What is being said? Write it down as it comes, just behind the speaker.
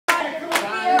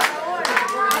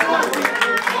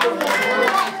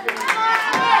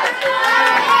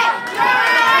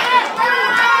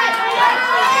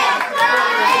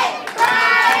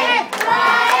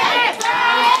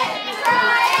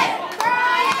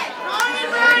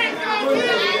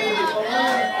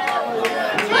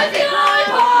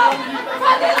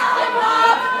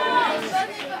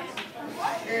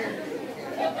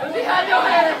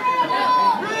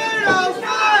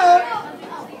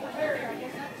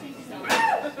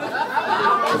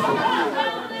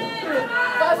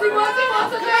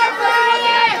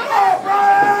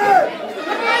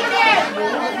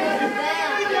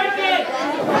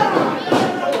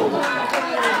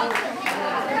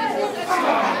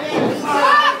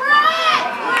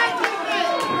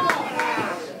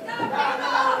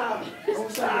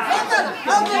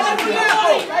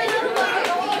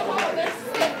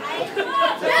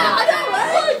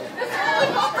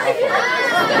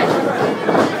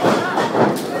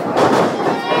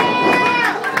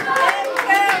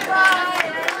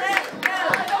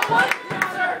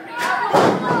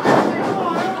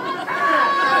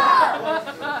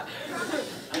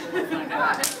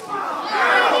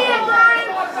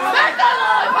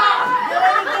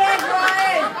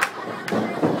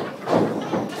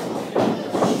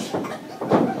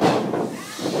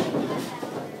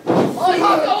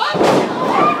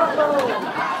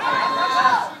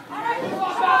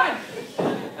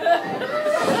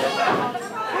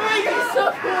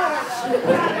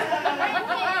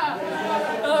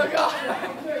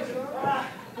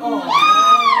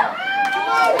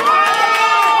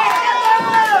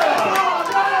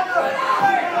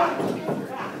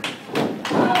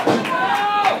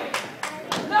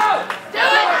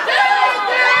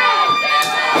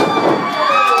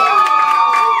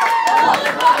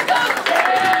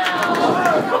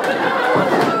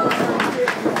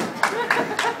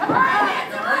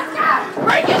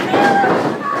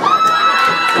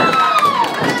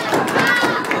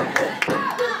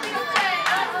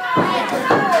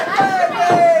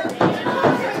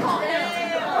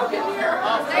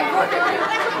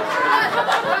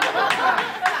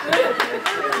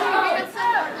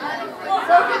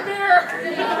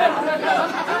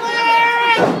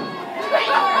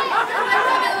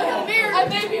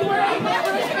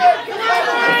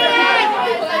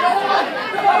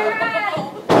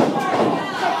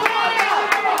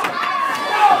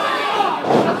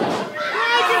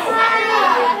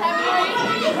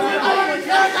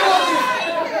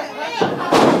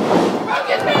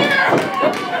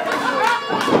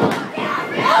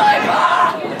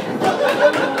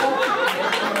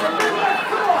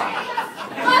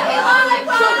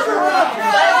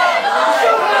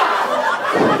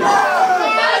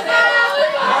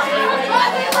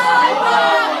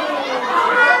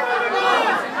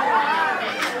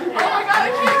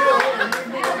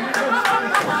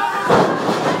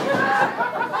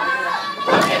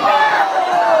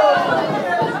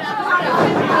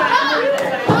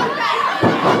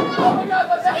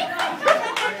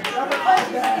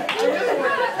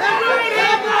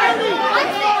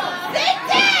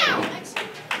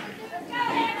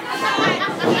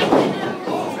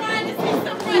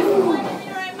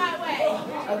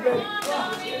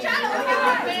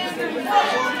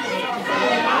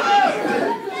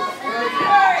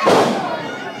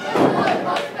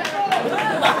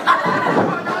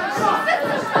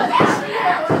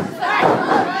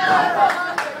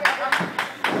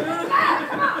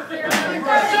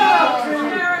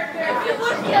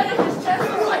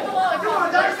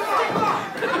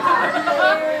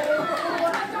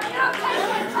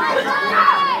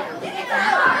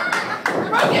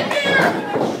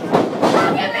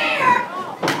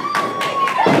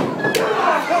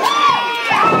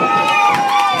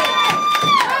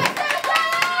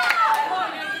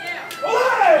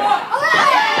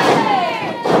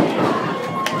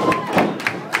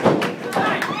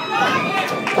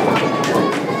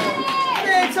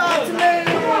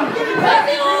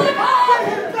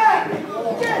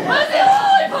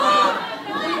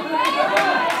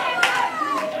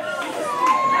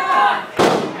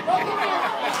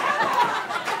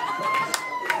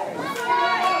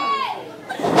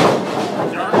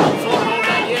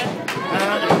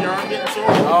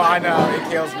Oh, I know. It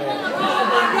kills me.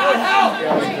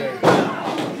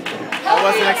 I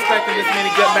wasn't expecting this many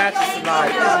good matches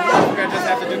tonight. We're going to just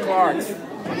have to do Clarks. He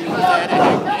must have had to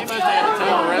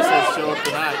tell the wrestlers show up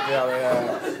tonight. Yeah,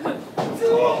 yeah.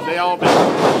 They all been 4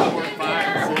 or 5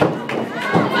 and 6.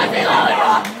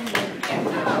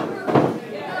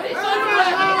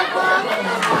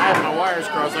 I had my wires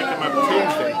crossed. I come up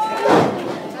Tuesday.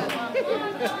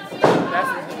 That's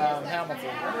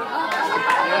Hamilton.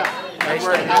 Yeah, that's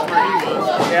where he was.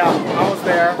 Yeah, I was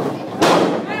there.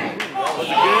 Was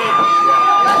it good?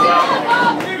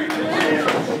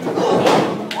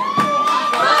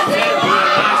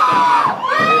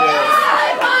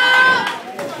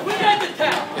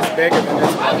 It's bigger than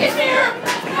this one.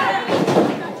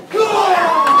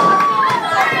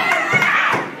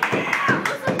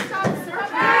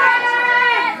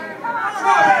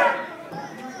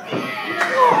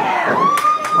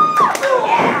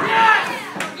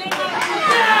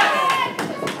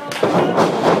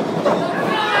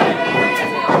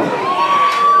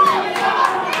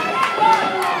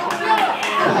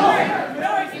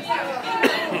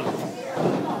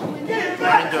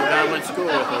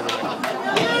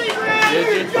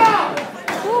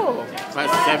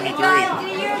 That's 73. I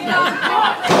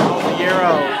was a year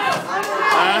old.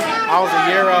 Huh? I was a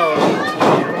year old.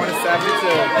 Going to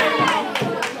 72.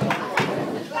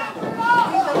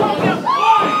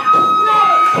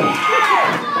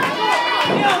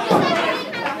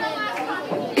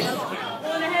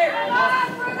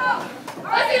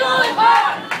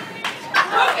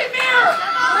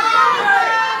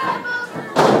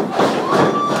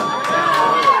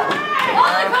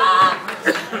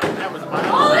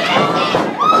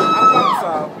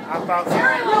 I thought so.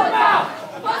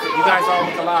 You guys all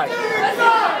look alike.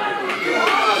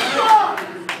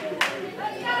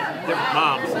 Different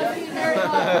moms.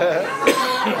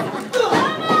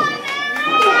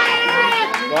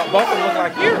 Well, both of them look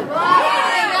like you.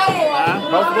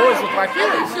 Both boys look like you.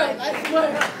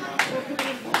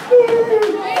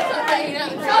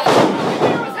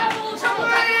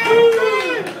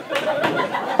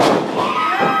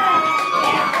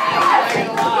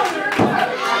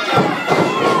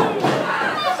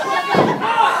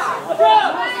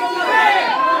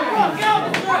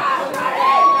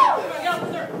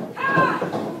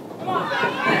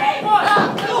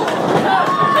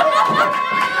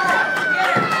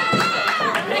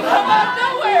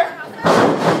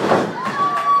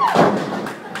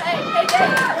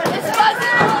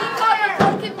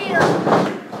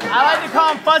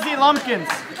 Fuzzy Lumpkins.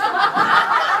 That's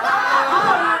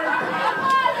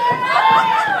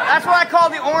what I call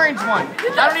the orange one.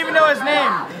 I don't even know his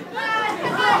name.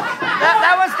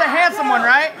 That was the handsome one,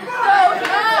 right?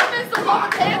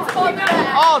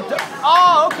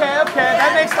 Oh, okay.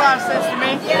 That makes a lot of sense to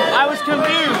me. I was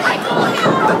confused.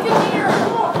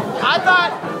 I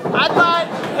thought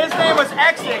his name was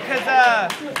Exit because the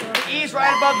E's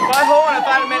right above the butthole, and I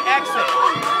thought it meant exit.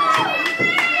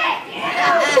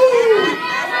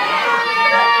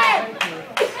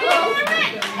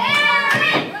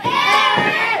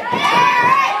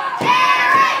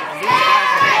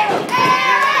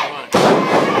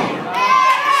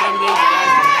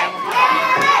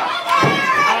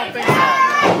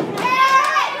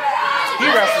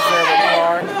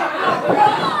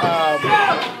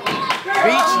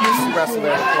 Beech used to wrestle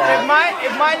there.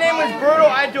 If my name was Brutal,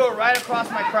 I'd do it right across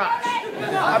my crotch.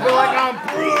 I'd be like, I'm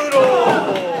brutal.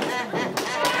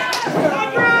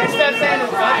 Instead of saying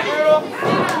it's not brutal,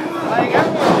 like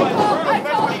everyone's like brutal,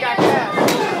 especially when you got gas.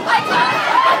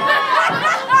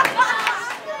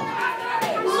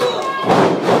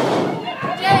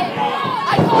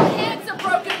 I call handsome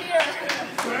broken here.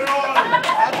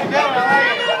 That's a good one, I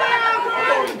like it.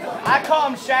 I call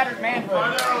him shattered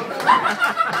manhood.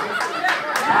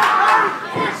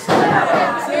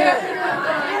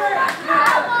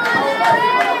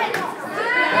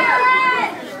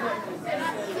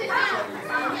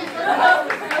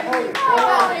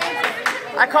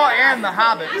 I call Aaron the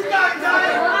Hobbit. I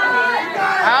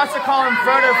also call him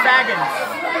Frodo Faggins.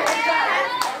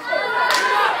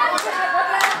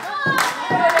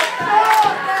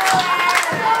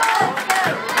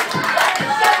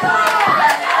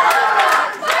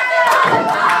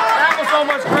 That was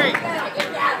almost great.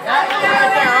 That right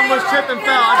there almost tripped and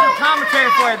fell. I did commentary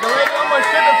for it. The lady almost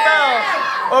tripped and fell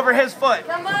over his foot.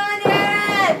 Come on,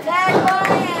 Aaron! Tag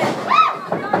Ryan!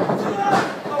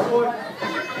 Oh boy.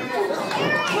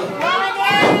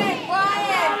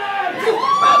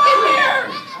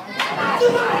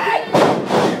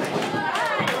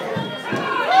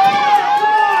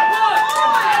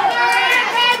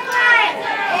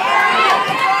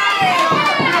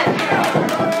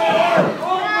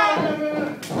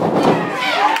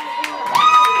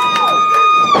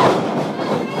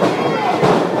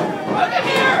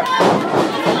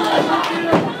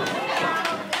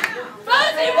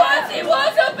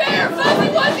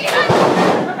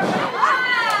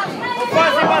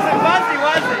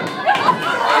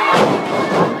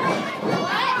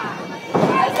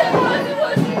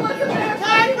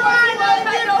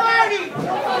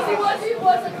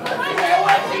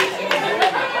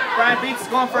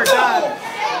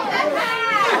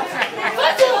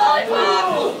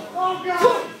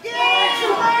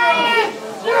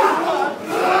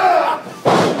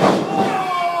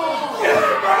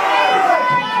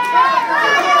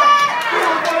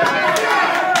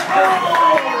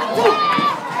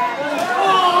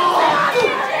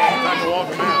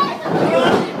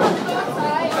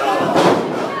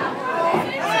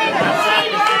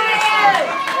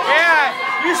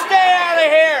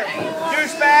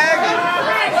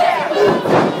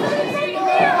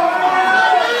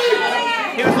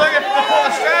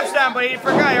 down, but he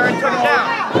forgot. He already took it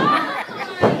down.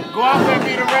 Go out there and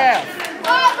be the ref.